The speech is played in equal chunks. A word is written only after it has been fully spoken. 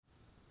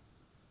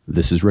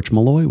This is Rich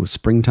Malloy with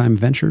Springtime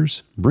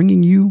Ventures,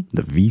 bringing you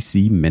the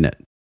VC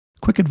Minute.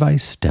 Quick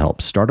advice to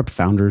help startup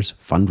founders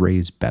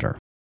fundraise better.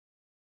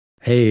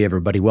 Hey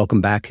everybody,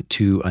 welcome back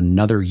to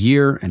another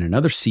year and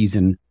another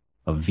season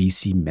of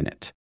VC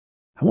Minute.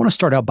 I want to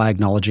start out by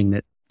acknowledging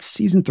that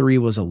Season 3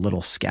 was a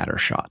little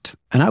scattershot,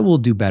 and I will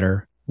do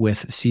better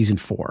with Season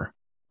 4.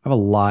 I have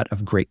a lot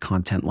of great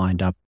content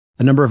lined up.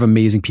 A number of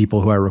amazing people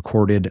who I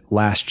recorded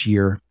last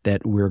year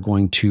that we're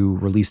going to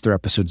release their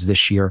episodes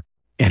this year.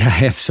 And I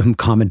have some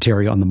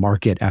commentary on the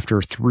market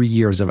after 3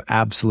 years of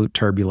absolute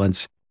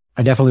turbulence.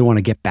 I definitely want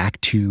to get back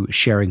to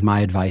sharing my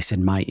advice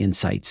and my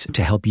insights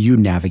to help you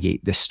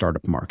navigate this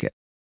startup market.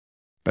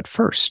 But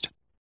first,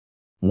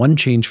 one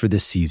change for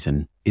this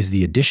season is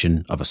the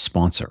addition of a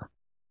sponsor.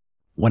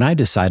 When I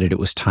decided it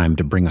was time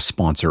to bring a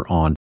sponsor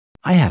on,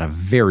 I had a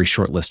very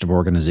short list of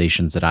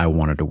organizations that I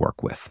wanted to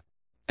work with.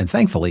 And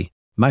thankfully,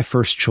 my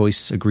first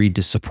choice agreed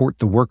to support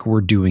the work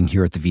we're doing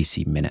here at the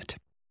VC Minute.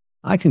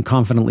 I can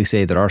confidently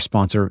say that our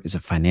sponsor is a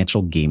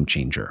financial game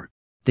changer.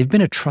 They've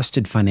been a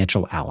trusted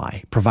financial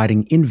ally,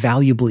 providing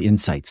invaluable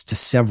insights to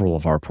several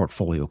of our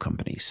portfolio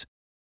companies.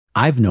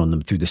 I've known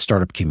them through the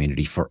startup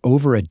community for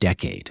over a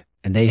decade,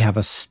 and they have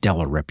a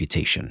stellar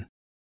reputation.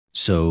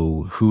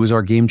 So who is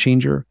our game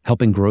changer,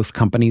 helping growth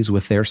companies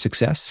with their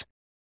success?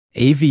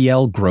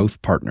 AVL Growth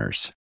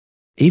Partners.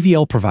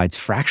 AVL provides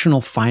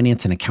fractional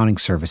finance and accounting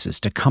services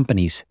to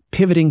companies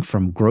pivoting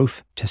from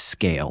growth to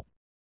scale.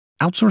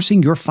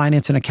 Outsourcing your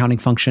finance and accounting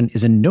function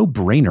is a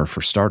no-brainer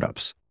for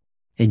startups,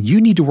 and you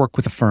need to work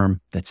with a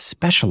firm that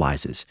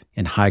specializes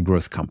in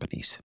high-growth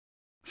companies.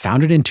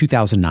 Founded in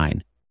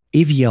 2009,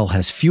 AVL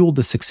has fueled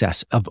the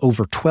success of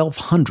over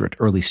 1,200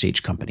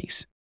 early-stage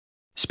companies,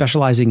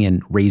 specializing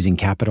in raising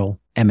capital,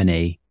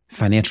 M&A,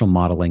 financial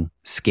modeling,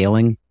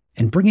 scaling,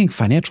 and bringing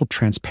financial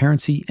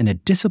transparency and a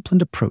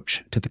disciplined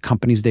approach to the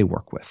companies they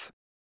work with.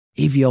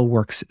 AVL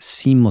works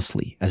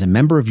seamlessly as a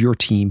member of your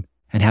team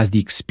and has the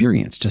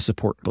experience to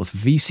support both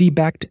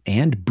VC-backed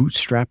and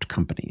bootstrapped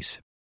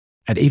companies.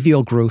 At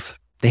AVL Growth,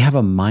 they have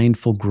a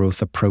mindful growth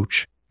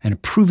approach and a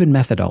proven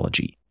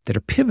methodology that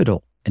are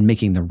pivotal in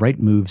making the right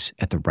moves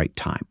at the right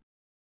time.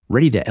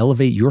 Ready to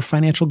elevate your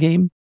financial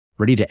game?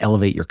 Ready to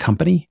elevate your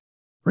company?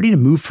 Ready to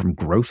move from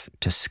growth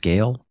to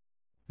scale?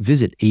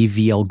 Visit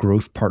AVL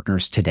Growth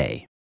Partners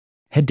today.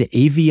 Head to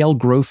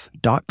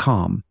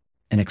avlgrowth.com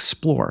and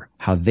explore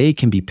how they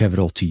can be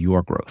pivotal to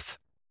your growth.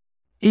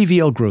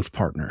 AVL Growth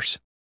Partners,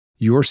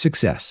 your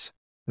success,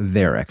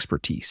 their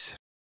expertise.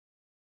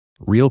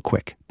 Real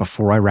quick,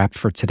 before I wrap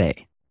for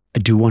today, I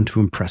do want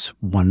to impress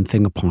one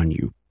thing upon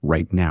you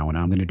right now, and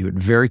I'm going to do it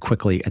very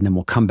quickly, and then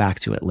we'll come back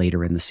to it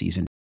later in the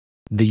season.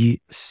 The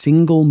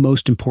single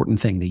most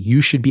important thing that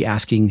you should be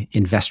asking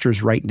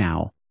investors right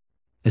now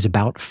is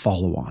about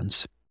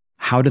follow-ons.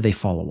 How do they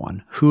follow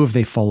on? Who have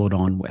they followed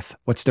on with?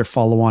 What's their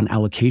follow-on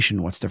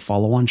allocation? What's their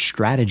follow-on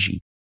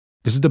strategy?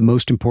 This is the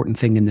most important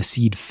thing in the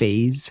seed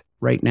phase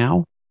right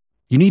now.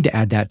 You need to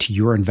add that to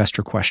your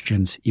investor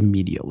questions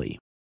immediately.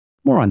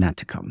 More on that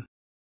to come.